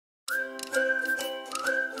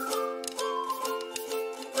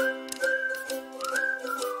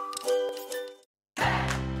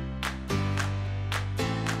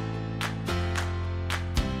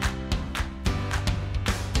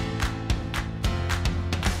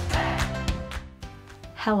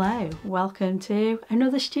Hello, welcome to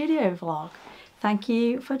another studio vlog. Thank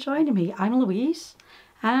you for joining me. I'm Louise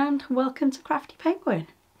and welcome to Crafty Penguin.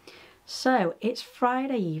 So it's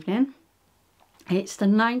Friday evening, it's the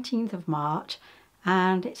 19th of March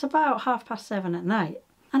and it's about 7:30 at night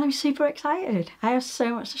and I'm super excited. I have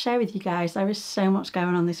so much to share with you guys. There is so much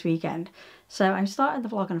going on this weekend. So I'm starting the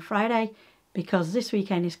vlog on a Friday because this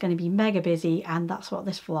weekend is going to be mega busy and that's what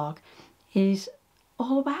this vlog is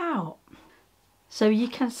all about. So you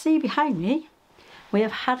can see behind me, we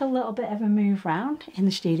have had a little bit of a move around in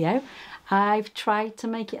the studio. I've tried to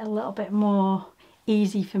make it a little bit more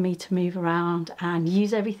easy for me to move around and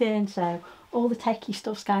use everything. So all the techie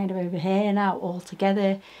stuff's kind of over here now all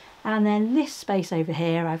together. And then this space over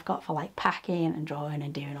here I've got for like packing and drawing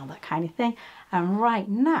and doing all that kind of thing. And right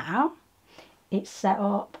now it's set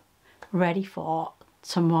up ready for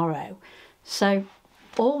tomorrow. So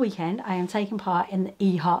all weekend I am taking part in the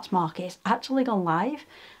Eharts market. It's actually gone live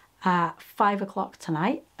at 5 o'clock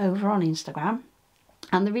tonight over on Instagram.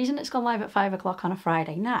 And the reason it's gone live at 5 o'clock on a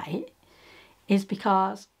Friday night is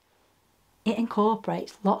because it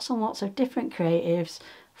incorporates lots and lots of different creatives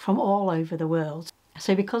from all over the world.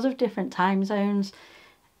 So because of different time zones,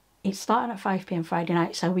 it's starting at 5 PM Friday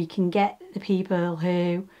night, so we can get the people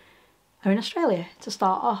who are in Australia to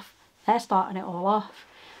start off. They're starting it all off.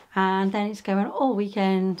 And then it's going all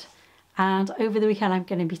weekend, and over the weekend I'm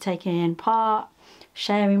going to be taking part,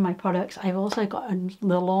 sharing my products. I've also got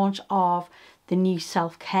the launch of the new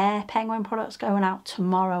self-care penguin products going out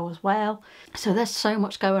tomorrow as well. So there's so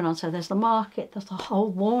much going on. So there's the market, there's the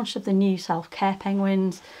whole launch of the new self-care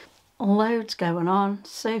penguins, loads going on.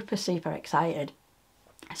 Super excited.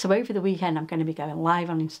 So over the weekend I'm going to be going live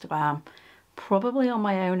on Instagram, probably on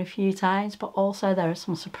my own a few times, but also there are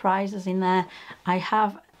some surprises in there. I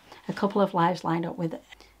have a couple of lives lined up with a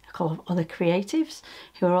couple of other creatives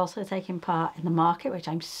who are also taking part in the market, which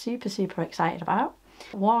I'm super excited about.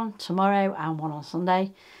 One tomorrow and one on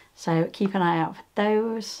Sunday, so keep an eye out for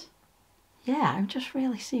those. Yeah, I'm just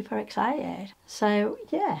really super excited. So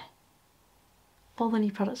yeah, all the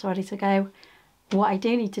new products are ready to go. What I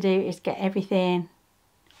do need to do is get everything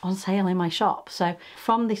on sale in my shop. So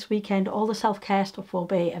from this weekend all the self-care stuff will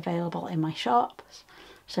be available in my shops.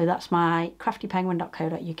 So that's my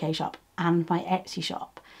craftypenguin.co.uk shop and my Etsy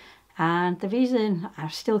shop. And the reason I'm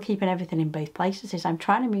still keeping everything in both places is I'm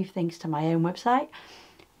trying to move things to my own website,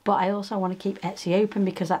 but I also want to keep Etsy open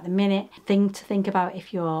because at the minute, thing to think about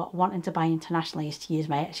if you're wanting to buy internationally is to use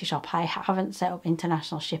my Etsy shop. I haven't set up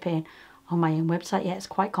international shipping on my own website yet. It's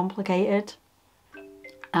quite complicated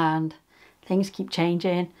and things keep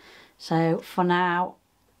changing. So for now,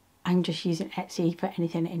 I'm just using Etsy for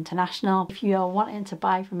anything international. If you are wanting to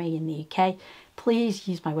buy from me in the UK, please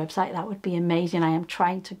use my website. That would be amazing. I am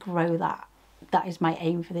trying to grow that. That is my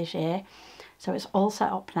aim for this year. So it's all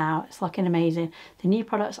set up now. It's looking amazing. The new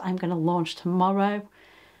products I'm going to launch tomorrow,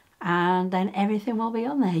 and then everything will be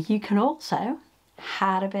on there. You can also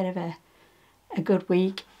had a bit of a good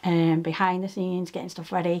week behind the scenes getting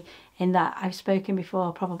stuff ready, in that I've spoken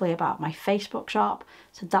before probably about my Facebook shop,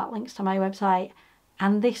 so that links to my website.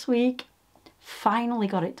 And this week, finally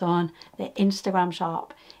got it done. The Instagram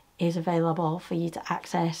shop is available for you to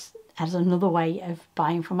access as another way of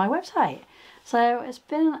buying from my website. So it's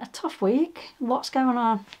been a tough week, lots going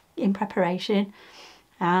on in preparation,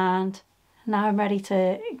 and now I'm ready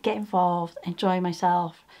to get involved, enjoy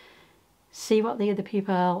myself, see what the other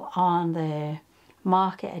people on the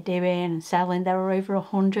market are doing and selling. There are over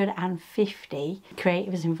 150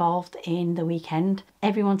 creatives involved in the weekend.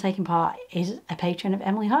 Everyone taking part is a patron of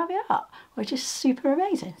Emily Harvey Art, which is super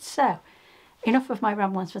amazing. So enough of my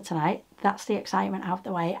ramblings for tonight. That's the excitement out of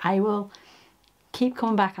the way. I will keep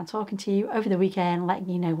coming back and talking to you over the weekend, letting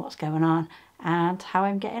you know what's going on and how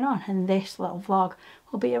I'm getting on, and this little vlog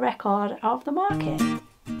will be a record of the market.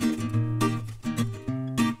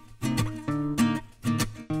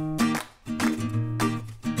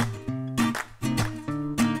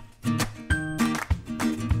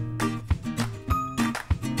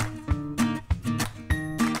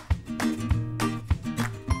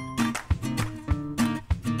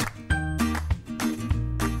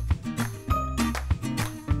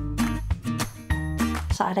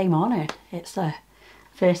 Saturday morning, it's the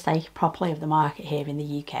first day properly of the market here in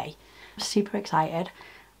the UK. I'm super excited.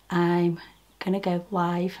 I'm gonna go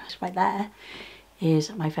live, right there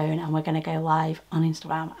is my phone, and we're gonna go live on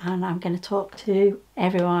Instagram, and I'm gonna talk to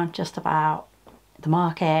everyone just about the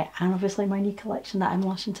market and obviously my new collection that I'm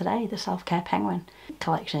launching today, the self-care penguin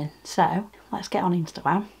collection. So let's get on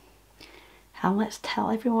Instagram and let's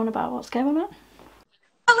tell everyone about what's going on.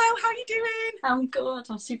 Hello, how are you doing? I'm good,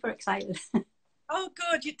 I'm super excited. Oh,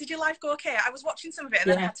 good. Did your life go okay? I was watching some of it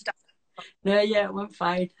and then I had to. No, yeah, it went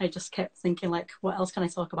fine. I just kept thinking, like, what else can I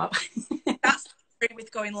talk about? That's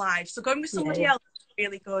with going live. So going with somebody else is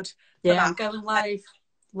really good for yeah, that. I'm going live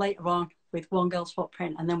later on with One Girl's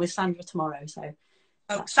Footprint and then with Sandra tomorrow. So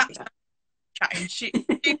Sandra chatting. She's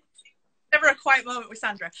never a quiet moment with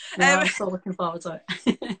Sandra. No, I'm so looking forward to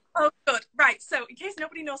it. Oh, good. Right. So in case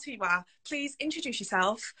nobody knows who you are, please introduce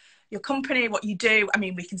yourself, your company, what you do. I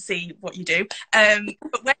mean, we can see what you do.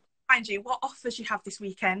 But where can we find you? What offers you have this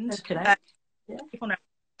weekend? Okay. People know.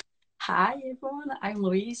 Hi everyone, I'm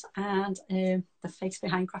Louise and the face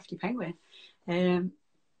behind Crafty Penguin. And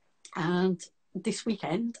this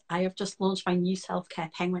weekend I have just launched my new self-care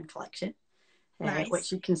penguin collection,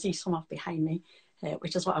 which you can see some of behind me,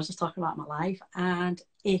 which is what I was just talking about in my live. And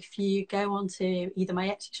if you go onto either my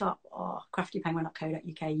Etsy shop or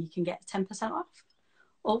craftypenguin.co.uk, you can get 10% off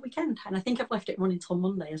all weekend. And I think I've left it running till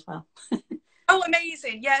Monday as well. Oh,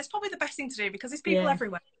 amazing. Yeah, it's probably the best thing to do because there's people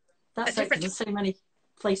everywhere. That's it, there's so many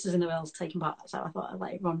places in the world taking part, so I thought I'd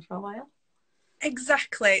let it run for a while.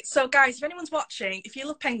 Exactly. So guys, if anyone's watching, if you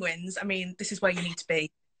love penguins, I mean, this is where you need to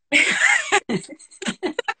be. Behind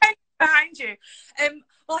you.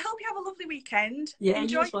 Well, I hope you have a lovely weekend. Yeah,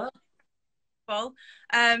 enjoy you as well.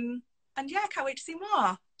 And yeah, can't wait to see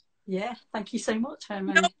more. Yeah, thank you so much.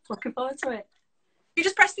 I'm looking forward to it. You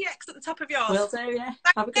just press the X at the top of yours. Will do, yeah.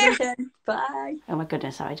 Have a good weekend. Bye. Oh my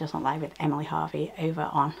goodness, I just went live with Emily Harvey over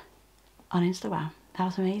on Instagram. That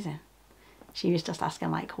was amazing. She was just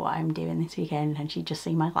asking like what I'm doing this weekend and she'd just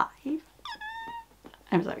seen my live.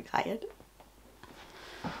 I'm so excited.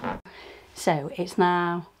 So it's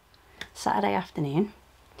now Saturday afternoon.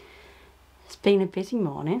 It's been a busy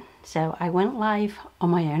morning, so I went live on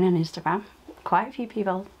my own on Instagram. Quite a few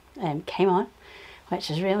people came on, which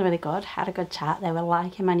was really, really good. Had a good chat. They were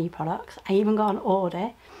liking my new products. I even got an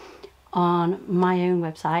order on my own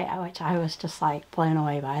website, which I was just like blown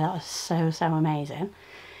away by. That was so, so amazing.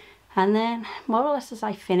 And then more or less as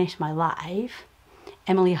I finished my live,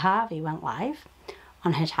 Emily Harvey went live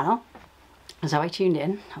on her channel. So I tuned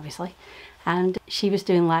in, obviously, and she was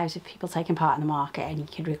doing lives with people taking part in the market and you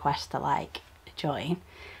could request to like join.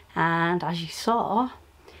 And as you saw,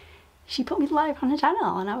 she put me live on her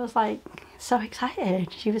channel and I was like so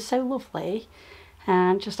excited. She was so lovely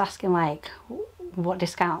and just asking like what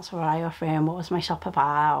discounts were I offering, what was my shop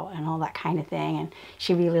about and all that kind of thing. And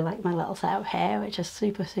she really liked my little setup here, which is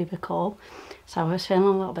super, super cool. So I was feeling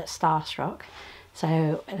a little bit starstruck.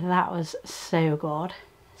 So that was so good.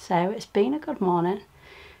 So it's been a good morning.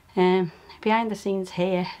 Behind the scenes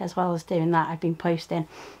here, as well as doing that, I've been posting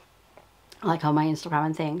like on my Instagram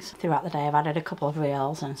and things throughout the day. I've added a couple of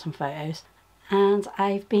reels and some photos. And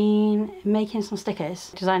I've been making some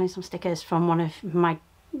stickers, designing some stickers from one of my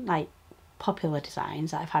like popular designs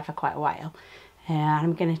that I've had for quite a while. And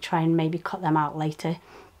I'm going to try and maybe cut them out later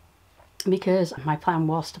because my plan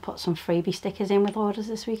was to put some freebie stickers in with orders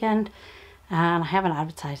this weekend. And I haven't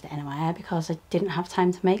advertised it anywhere because I didn't have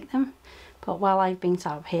time to make them. But while I've been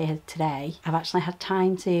sat up here today, I've actually had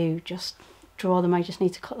time to just draw them. I just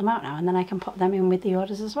need to cut them out now and then I can put them in with the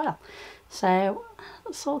orders as well. So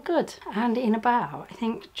that's all good. And in about, I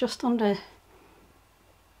think just under,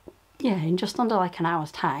 in just under like an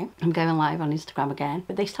hour's time, I'm going live on Instagram again.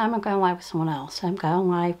 But this time I'm going live with someone else. So I'm going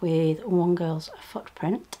live with One Girl's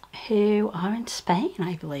Footprint, who are in Spain,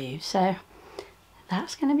 I believe. So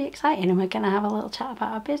that's going to be exciting and we're going to have a little chat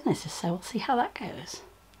about our businesses, so we'll see how that goes.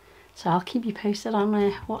 So I'll keep you posted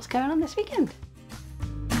on what's going on this weekend.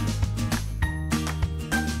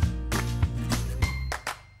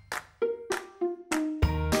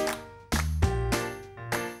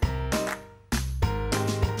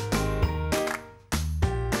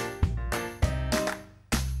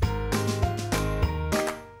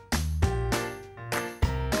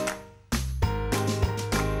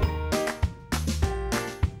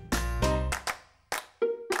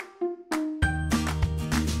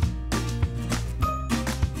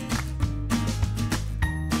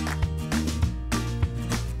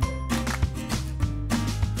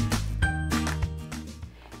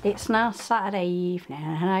 It's now Saturday evening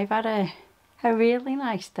and I've had a really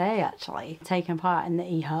nice day actually, taking part in the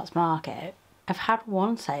Eharts market. I've had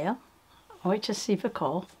one sale, which is super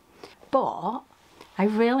cool, but I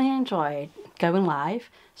really enjoyed going live.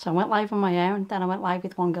 So I went live on my own, then I went live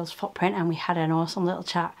with One Girl's Footprint and we had an awesome little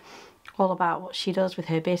chat all about what she does with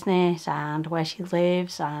her business and where she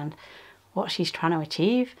lives and what she's trying to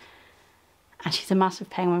achieve. And she's a massive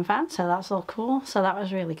penguin fan, so that's all cool. So that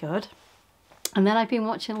was really good. And then I've been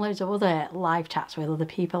watching loads of other live chats with other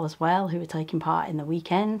people as well who are taking part in the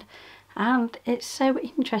weekend. And it's so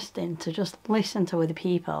interesting to just listen to other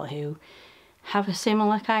people who have a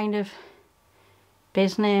similar kind of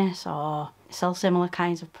business or sell similar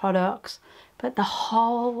kinds of products, but the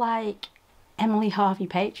whole like Emily Harvey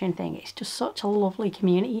Patreon thing, it's just such a lovely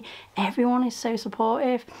community. Everyone is so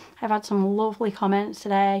supportive. I've had some lovely comments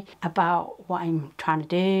today about what I'm trying to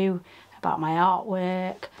do, about my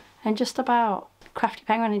artwork, and just about Crafty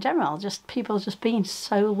Penguin in general. Just people just being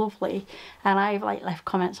so lovely. And I've like left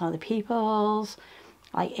comments on other people's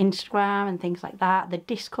like Instagram and things like that. The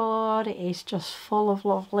Discord is just full of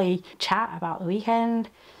lovely chat about the weekend.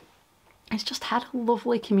 It's just had a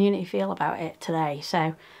lovely community feel about it today.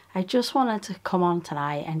 So I just wanted to come on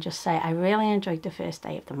tonight and just say I really enjoyed the first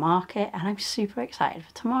day of the market, and I'm super excited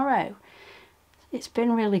for tomorrow. It's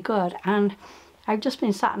been really good, and I've just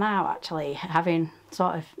been sat now actually having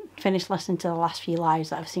sort of finished listening to the last few lives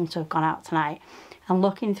that have seemed to have gone out tonight and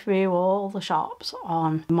looking through all the shops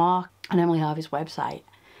on Mark and Emily Harvey's website,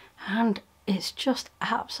 and it's just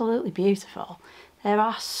absolutely beautiful. There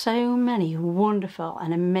are so many wonderful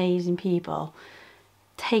and amazing people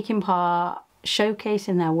taking part,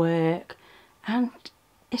 showcasing their work, and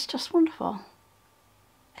it's just wonderful.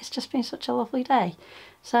 It's just been such a lovely day.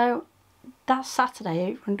 So that's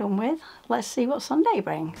Saturday over and done with. Let's see what Sunday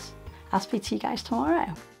brings. I'll speak to you guys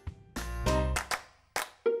tomorrow.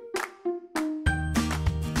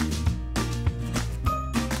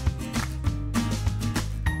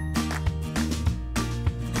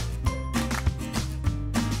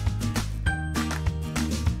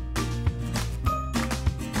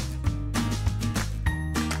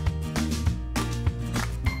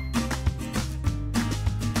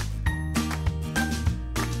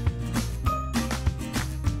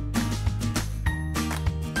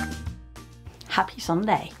 Happy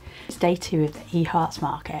Sunday. It's day 2 of the Eharts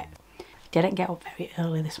market. I didn't get up very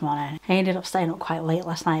early this morning. I ended up staying up quite late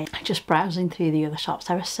last night, just browsing through the other shops.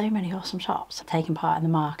 There are so many awesome shops taking part in the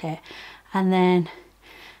market. And then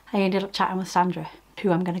I ended up chatting with Sandra,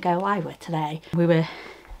 who I'm going to go live with today. We were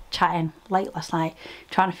chatting late last night,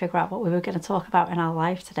 trying to figure out what we were going to talk about in our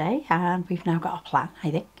live today, and we've now got a plan, I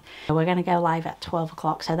think. We're going to go live at 12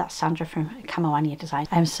 o'clock, so that's Sandra from Camoania Design.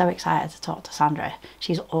 I'm so excited to talk to Sandra.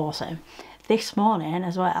 She's awesome. This morning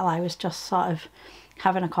as well, I was just sort of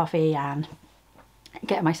having a coffee and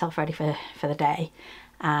getting myself ready for the day,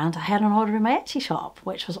 and I had an order in my Etsy shop,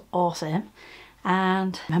 which was awesome.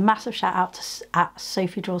 And a massive shout out to at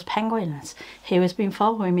Sophie Draws Penguins, who has been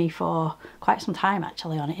following me for quite some time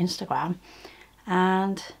actually on Instagram,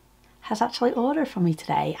 and has actually ordered from me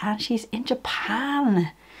today, and she's in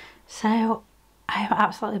Japan. So I am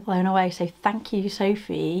absolutely blown away. So thank you,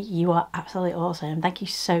 Sophie. You are absolutely awesome. Thank you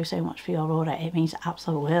so much for your order. It means the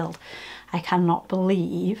absolute world. I cannot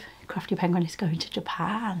believe Crafty Penguin is going to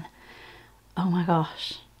Japan. Oh my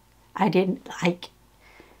gosh. I didn't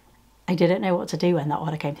know what to do when that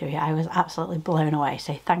order came through here. I was absolutely blown away.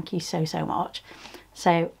 So thank you so much.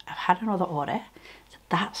 So I've had another order. So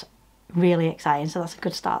that's really exciting. So that's a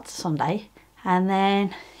good start to Sunday. And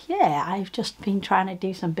then yeah, I've just been trying to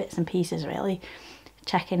do some bits and pieces really,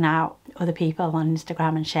 checking out other people on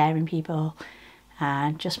Instagram and sharing people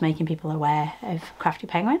and just making people aware of Crafty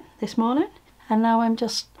Penguin this morning. And now I'm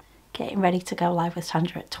just getting ready to go live with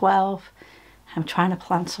Sandra at 12. I'm trying to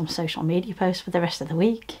plan some social media posts for the rest of the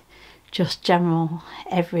week, just general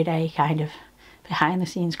everyday kind of behind the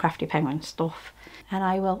scenes Crafty Penguin stuff. And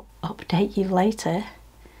I will update you later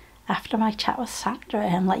after my chat with Sandra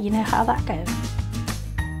and let you know how that goes.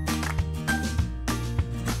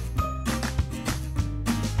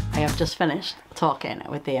 I have just finished talking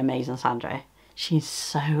with the amazing Sandra. She's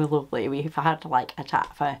so lovely. We've had like a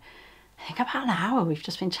chat for I think about an hour. We've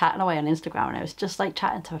just been chatting away on Instagram, and it was just like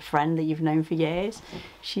chatting to a friend that you've known for years.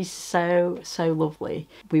 She's so lovely.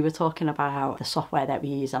 We were talking about the software that we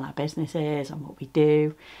use in our businesses and what we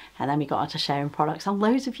do, and then we got onto sharing products, and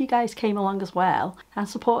loads of you guys came along as well and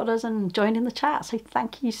supported us and joined in the chat, so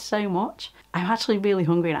thank you so much. I'm actually really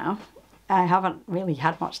hungry now. I haven't really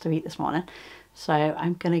had much to eat this morning, so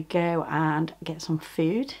I'm gonna go and get some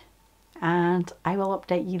food, and I will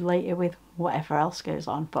update you later with whatever else goes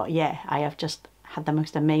on. But yeah, I have just had the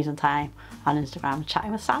most amazing time on Instagram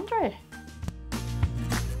chatting with Sandra.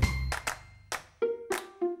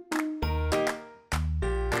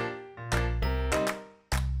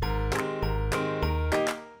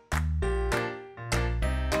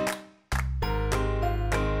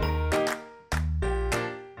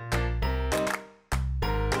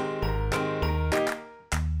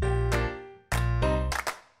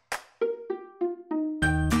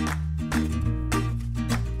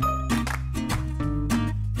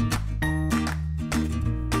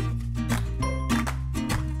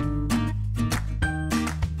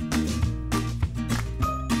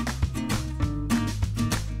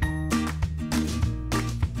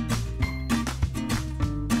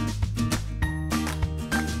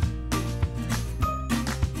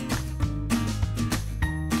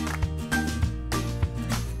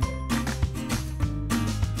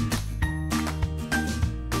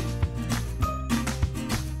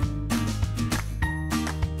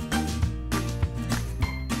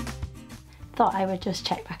 thought I would just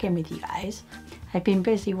check back in with you guys. I've been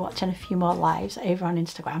busy watching a few more lives over on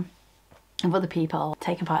Instagram of other people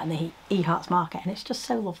taking part in the Eharts market, and it's just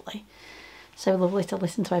so lovely. So lovely to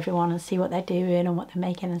listen to everyone and see what they're doing and what they're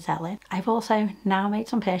making and selling. I've also now made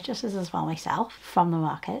some purchases as well myself from the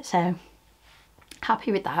market, so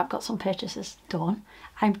happy with that. I've got some purchases done.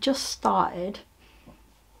 I've just started,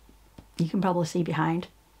 you can probably see behind,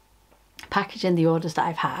 packaging the orders that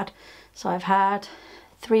I've had. So I've had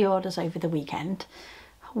 3 orders over the weekend,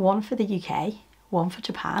 1 for the UK, 1 for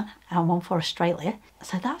Japan and 1 for Australia.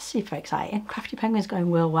 So that's super exciting. Crafty Penguin's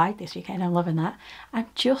going worldwide this weekend. I'm loving that. And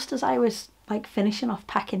just as I was like finishing off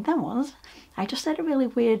packing them ones, I just heard a really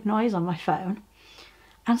weird noise on my phone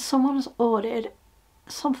and someone's ordered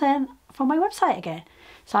something from my website again.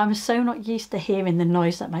 So I'm so not used to hearing the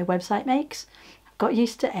noise that my website makes. I've got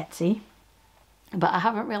used to Etsy, but I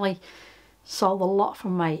haven't really sold a lot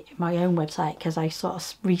from my own website because I sort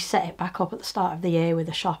of reset it back up at the start of the year with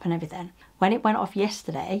the shop and everything. When it went off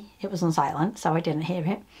yesterday, it was on silent, so I didn't hear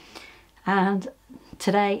it. And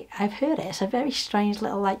today I've heard it. It's a very strange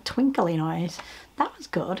little like twinkly noise. That was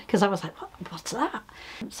good because I was like, what's that?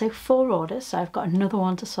 So 4 orders, so I've got another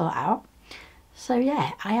one to sort out. So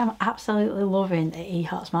yeah, I am absolutely loving the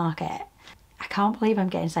Eharts market. I can't believe I'm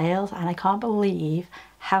getting sales, and I can't believe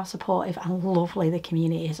how supportive and lovely the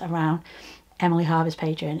community is around Emily Harvey's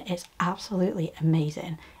Patreon. It's absolutely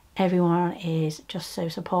amazing. Everyone is just so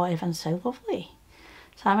supportive and so lovely.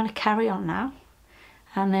 So I'm going to carry on now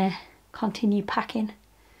and continue packing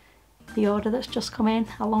the order that's just come in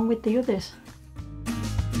along with the others.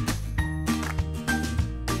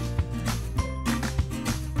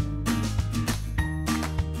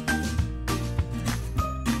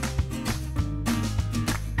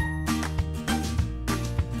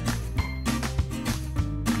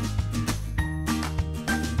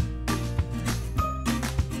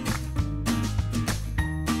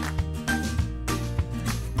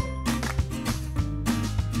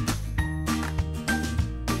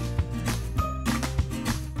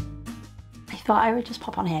 Thought I would just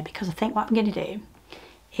pop on here because I think what I'm going to do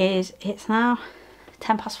is, it's now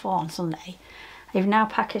 4:10 on Sunday. I've now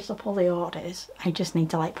packaged up all the orders. I just need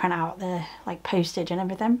to like print out the like postage and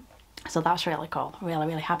everything. So that's really cool. I'm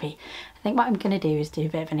really happy. I think what I'm going to do is do a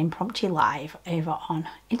bit of an impromptu live over on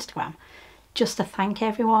Instagram just to thank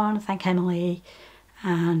everyone, thank Emily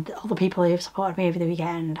and all the people who have supported me over the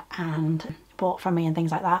weekend and bought from me and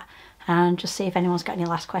things like that, and just see if anyone's got any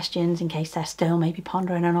last questions in case they're still maybe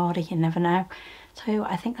pondering an order. You never know. So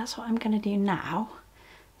I think that's what I'm going to do now.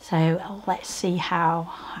 So let's see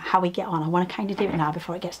how we get on. I want to kind of do it now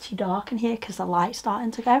before it gets too dark in here because the light's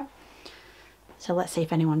starting to go. So let's see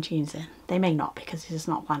if anyone tunes in. They may not because this is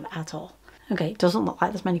not planned at all. Okay, it doesn't look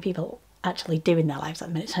like there's many people actually doing their lives at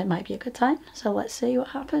the minute, so it might be a good time. So let's see what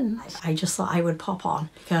happens. I just thought I would pop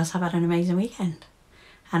on because I've had an amazing weekend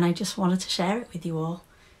and I just wanted to share it with you all.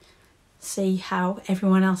 See how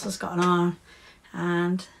everyone else has gotten on,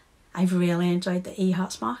 and I've really enjoyed the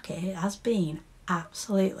Eharts market. It has been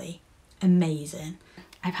absolutely amazing.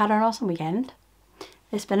 I've had an awesome weekend.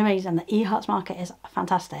 It's been amazing. The Eharts market is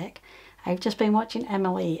fantastic. I've just been watching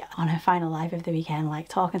Emily on her final live of the weekend, like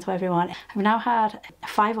talking to everyone. I've now had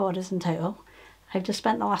 5 orders in total. I've just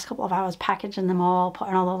spent the last couple of hours packaging them all,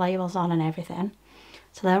 putting all the labels on and everything.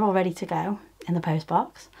 So they're all ready to go in the post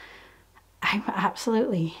box. I'm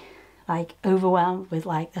absolutely like overwhelmed with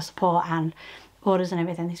like the support and orders and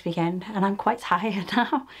everything this weekend, and I'm quite tired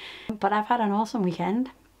now, but I've had an awesome weekend.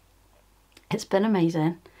 It's been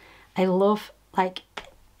amazing. I love like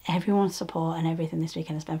everyone's support and everything this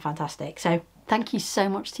weekend has been fantastic. So thank you so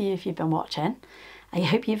much to you if you've been watching. I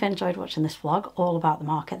hope you've enjoyed watching this vlog all about the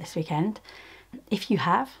market this weekend. If you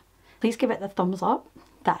have, please give it the thumbs up.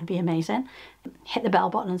 That'd be amazing. Hit the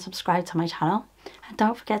bell button and subscribe to my channel. And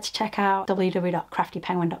don't forget to check out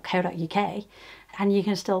www.craftypenguin.co.uk, and you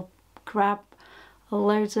can still grab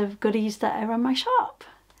loads of goodies that are in my shop.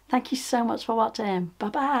 Thank you so much for watching. Bye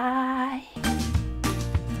bye.